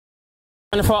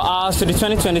24 hours to the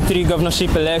 2023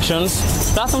 governorship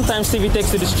elections, Platform Times TV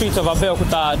takes to the streets of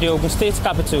Abeokuta, the Ogun State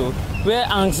capital, where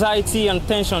anxiety and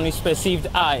tension is perceived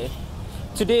high.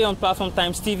 Today on Platform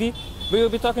Times TV, we will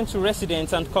be talking to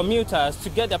residents and commuters to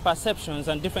get their perceptions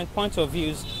and different points of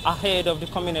views ahead of the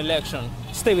coming election.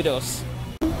 Stay with us.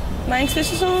 My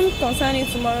expectation concerning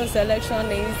tomorrow's election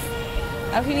is,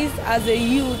 at least as a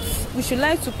youth, we should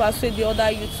like to persuade the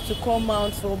other youths to come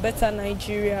out for a better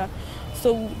Nigeria,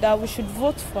 so that we should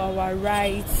vote for our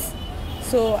rights.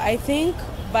 So I think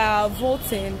by our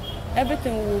voting,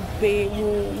 everything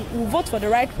we'll vote for the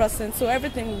right person, so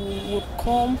everything will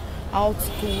come out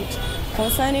good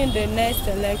concerning the next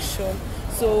election.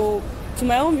 So to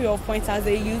my own view of point as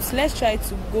a youth, let's try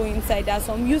to go inside. There are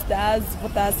some youth that has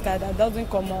voters card that doesn't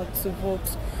come out to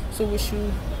vote, so we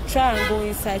should try and go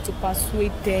inside to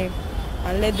persuade them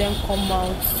and let them come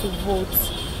out to vote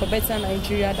for better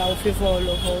Nigeria that will favor all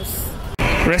of us.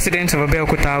 Residents of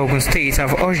Abeokuta, Ogun State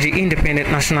have urged the Independent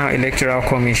National Electoral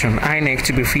Commission, INEC,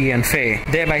 to be free and fair,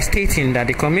 thereby stating that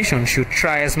the Commission should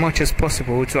try as much as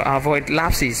possible to avoid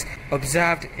lapses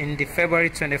observed in the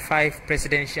February 25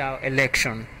 presidential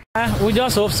election. We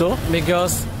just hope so,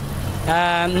 because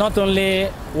not only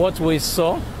what we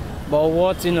saw, but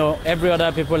what every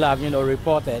other people have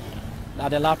reported, that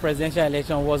the last presidential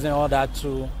election wasn't all that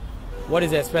true, what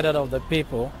is expected of the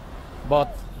people.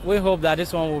 But we hope that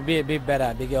this one will be a bit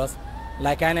better, because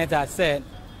like INEC has said,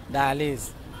 that at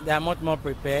least they are much more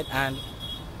prepared, and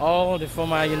all the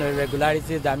former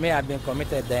irregularities that may have been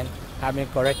committed then have been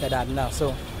corrected at now.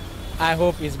 So I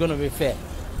hope it's going to be fair,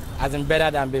 as in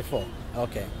better than before.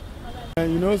 Okay.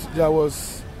 And there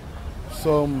was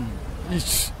some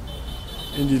itch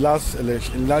in the last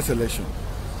election.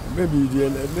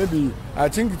 Maybe I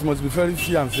think it must be very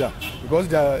fair and fair, because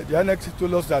the INEC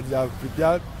told us that they are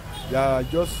prepared. They are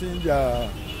adjusting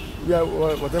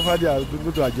whatever they are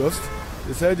going to adjust.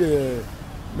 They said they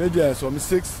made some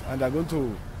mistakes and they are going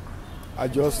to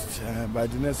adjust by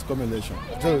the next coming election.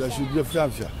 So there should be a fair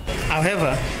and fair.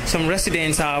 However, some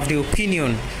residents are of the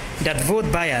opinion that vote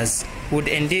buyers would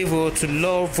endeavor to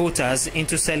lure voters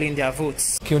into selling their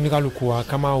votes.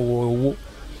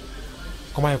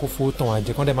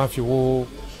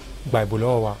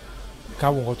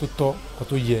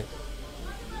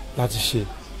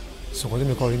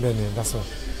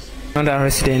 Other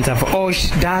residents have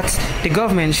urged that the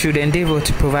government should endeavor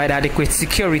to provide adequate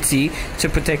security to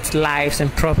protect lives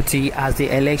and property as the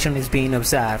election is being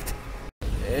observed.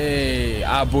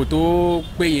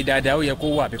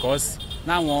 Because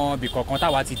now because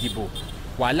táwa ti dìbò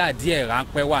wàhálà díẹ̀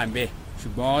ránpẹ́ wà ńbẹ̀,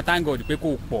 ṣùgbọ́n thank God pé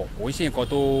kò pọ̀, kò ṣe nǹkan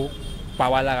tó pa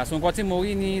wá lára. So nǹkan tí mo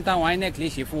rí ní táwọn INEC lè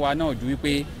ṣe fún wa náà ju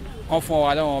wípé kán fún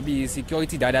wa lọ́wọ́ bíi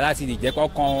security dáadáa láti lè jẹ́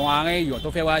kọ́kàn ará èèyàn tó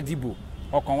fẹ́ wá dìbò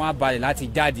ọkàn wọn balẹ̀ láti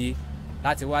jáde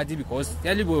láti wá dìbò, because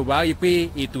tẹ́lifù bá rí pé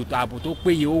ètò ààbò tó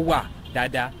péye ó wà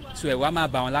dáadáa, so ẹ̀rù á máa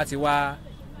bà wọ́n láti wá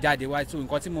jáde wá. So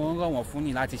nǹkan tí mo ń rọ̀ wọ́n fún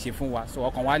ni láti ṣe fún wa, so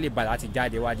ọkàn wa lè bà láti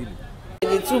jáde wá dìbò.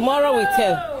 Tomorrow we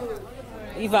tell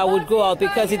if I would go out,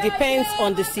 because it depends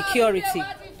on the security.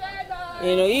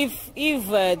 If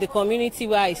the community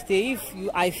where I stay,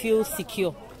 I feel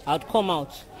secure, I'd come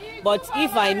out. But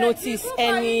if I notice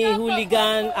any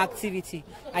hooligan activity,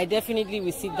 I definitely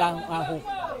will sit down at home.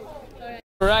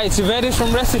 Right, you've heard it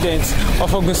from residents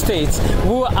of Ogun State,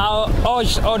 who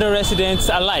urge other residents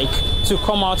alike to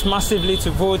come out massively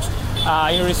to vote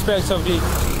in respect of the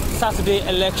Saturday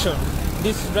election.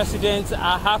 These residents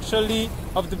are actually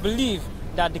of the belief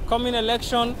that the coming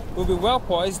election will be well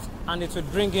poised and it will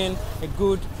bring in a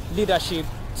good leadership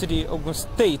to the Ogun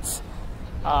State.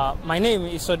 My name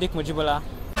is Sadiq Mujibola.